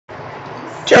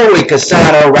Joey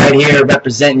Cassano right here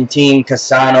representing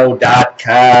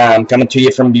teamcassano.com, coming to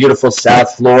you from beautiful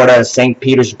South Florida, St.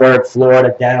 Petersburg,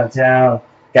 Florida, downtown.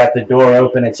 Got the door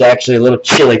open. It's actually a little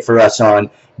chilly for us on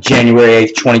January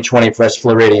 8th, 2020 for us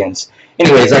Floridians.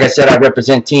 Anyways, like I said, I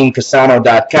represent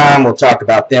teamcassano.com. We'll talk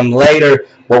about them later.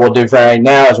 What we'll do right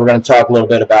now is we're going to talk a little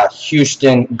bit about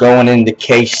Houston going into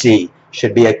KC.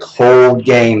 Should be a cold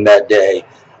game that day.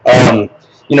 10,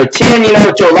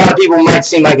 to a lot of people might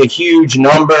seem like a huge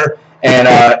number, and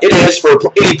it is for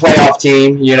any playoff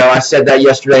team. I said that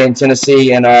yesterday in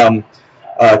Tennessee and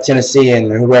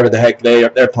whoever the heck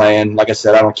they're playing. Like I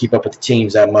said, I don't keep up with the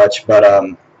teams that much, but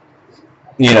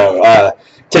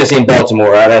Tennessee and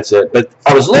Baltimore, that's it. But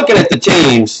I was looking at the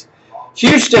teams.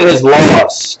 Houston has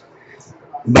lost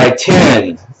by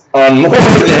 10 on more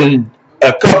than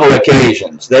a couple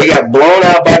occasions. They got blown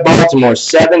out by Baltimore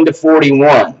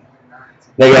 7-41.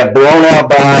 They got blown out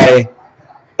by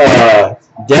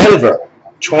Denver,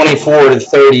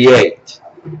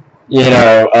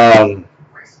 24-38.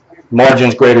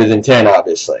 Margins greater than 10,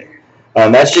 obviously.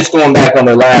 That's just going back on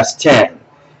their last 10.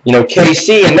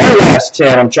 KC in their last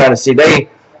 10, I'm trying to see, they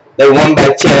won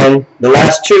by 10. The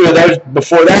last two of those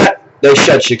before that, they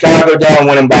shut Chicago down,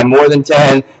 winning by more than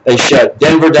 10. They shut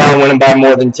Denver down, winning by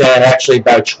more than 10. Actually,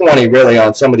 by 20, really,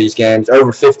 on some of these games.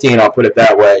 Over 15, I'll put it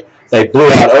that way. They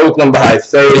blew out Oakland by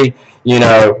 30,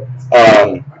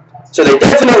 So they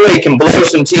definitely can blow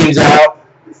some teams out.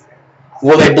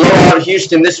 Will they blow out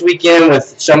Houston this weekend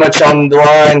with so much on the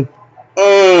line?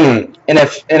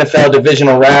 NFL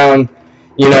Divisional round.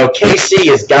 KC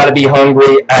has got to be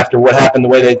hungry after what happened,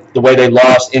 the way they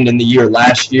lost ending the year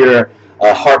last year.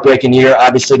 A heartbreaking year.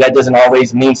 Obviously, that doesn't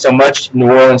always mean so much.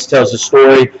 New Orleans tells the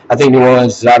story. I think New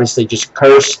Orleans is obviously just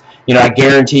cursed. I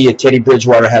guarantee you Teddy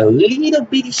Bridgewater had a little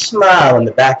bitty smile on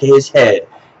the back of his head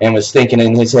and was thinking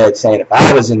in his head, saying, if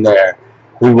I was in there,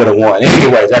 we would have won.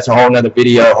 Anyways, that's a whole nother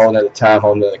video, whole nother time,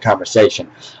 whole nother conversation.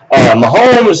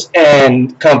 Mahomes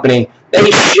and company,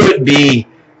 they should be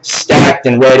stacked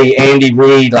and ready. Andy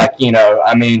Reid, but then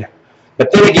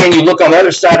again, you look on the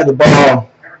other side of the ball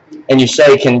and you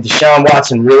say, can Deshaun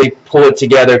Watson really pull it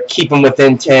together, keep him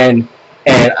within 10?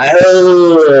 And I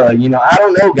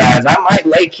don't know, guys. I might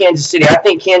lay Kansas City. I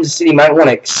think Kansas City might want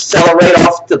to accelerate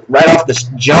right off the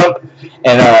jump.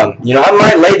 And, I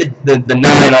might lay the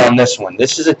 9 on this one.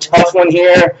 This is a tough one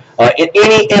here.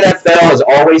 Any NFL is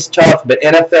always tough, but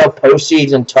NFL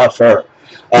postseason tougher.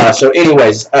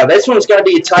 This one's going to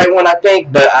be a tight one, I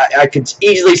think. But I could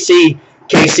easily see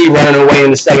KC running away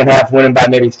in the second half, winning by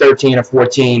maybe 13 or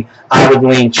 14. I would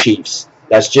lean Chiefs.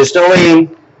 That's just a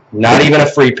lean, not even a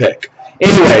free pick.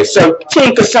 Anyway, so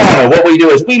Team Cassano, what we do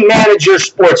is we manage your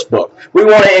sports book. We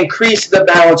want to increase the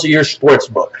balance of your sports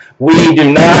book. We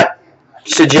do not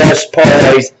suggest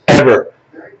parlays ever.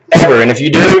 And if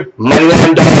you do,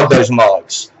 moneyline dog those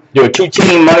mugs. Do a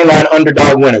 2-team moneyline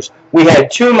underdog winners. We had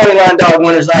 2 moneyline dog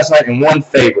winners last night and 1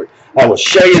 favorite. I will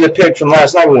show you the pick from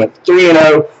last night. We went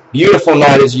 3-0. Beautiful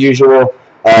night as usual.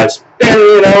 It's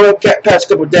been, past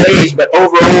couple of days, but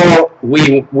overall,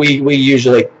 we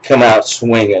usually come out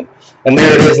swinging. And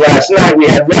there it is last night. We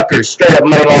had Rutgers, straight-up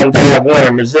moneyline dog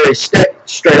winner. Missouri State,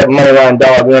 straight-up moneyline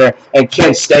dog winner. And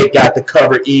Kent State got the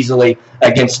cover easily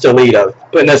against Toledo,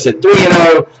 putting us at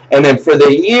 3-0. And then for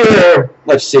the year,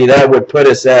 let's see, that would put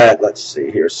us at, let's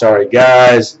see here, sorry,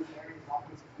 guys,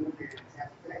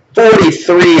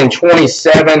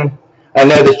 43-27. I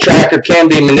know the tracker can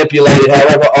be manipulated.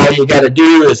 However, all you got to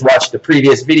do is watch the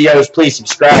previous videos. Please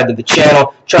subscribe to the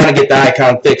channel. Trying to get the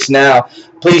icon fixed now.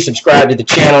 Please subscribe to the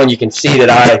channel, and you can see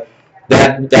that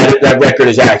that record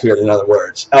is accurate. In other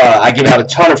words, I give out a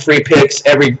ton of free picks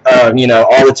all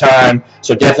the time.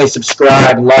 So definitely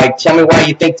subscribe, like. Tell me why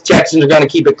you think the Texans are going to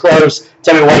keep it close.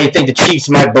 Tell me why you think the Chiefs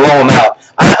might blow them out.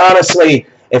 I honestly,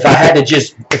 if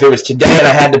it was today and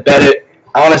I had to bet it,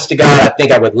 honest to God, I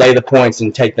think I would lay the points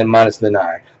and take them minus the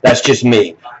 9. That's just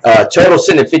me. Total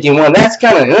sitting at 51. That's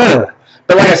kind of,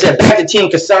 But like I said, back to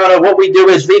Team Cassano. What we do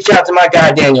is reach out to my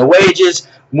guy, Daniel Wages.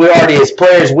 We already, as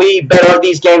players, we bet on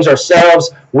these games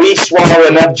ourselves. We swallow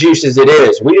enough juice as it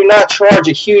is. We do not charge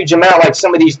a huge amount like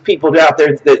some of these people out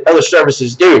there that other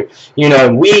services do.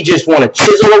 We just want to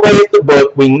chisel away at the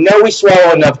book. We know we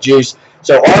swallow enough juice.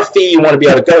 So our fee, you want to be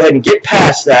able to go ahead and get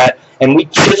past that. And we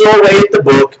chisel away at the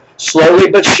book. Slowly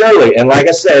but surely, and like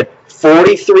I said,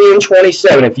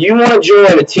 43-27. If you want to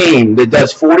join a team that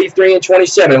does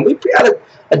 43-27, we've got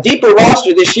a deeper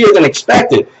roster this year than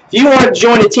expected. If you want to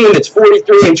join a team that's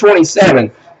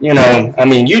 43-27,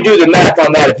 you do the math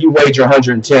on that. If you wager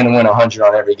 110 and win 100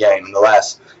 on every game in the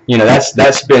last,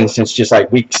 that's been since just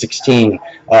like week 16.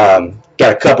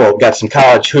 got some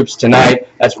college hoops tonight.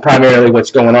 That's primarily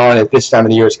what's going on at this time of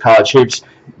the year is college hoops.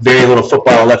 Very little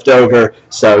football left over,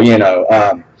 so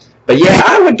but yeah,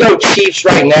 I would go Chiefs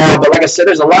right now. But like I said,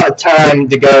 there's a lot of time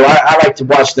to go. I like to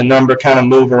watch the number kind of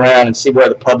move around and see where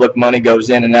the public money goes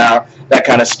in and out, that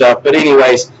kind of stuff. But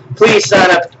anyways, please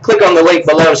sign up. Click on the link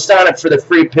below. Sign up for the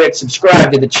free pick.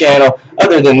 Subscribe to the channel.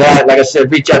 Other than that, like I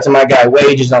said, reach out to my guy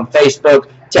Wages on Facebook.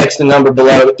 Text the number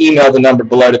below. Email the number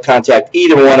below to contact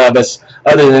either one of us.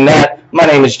 Other than that, my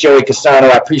name is Joey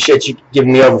Cassano. I appreciate you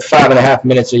giving me over 5.5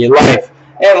 minutes of your life.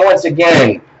 And once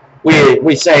again,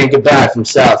 we're saying goodbye from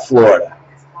South Florida.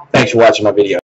 Thanks for watching my video.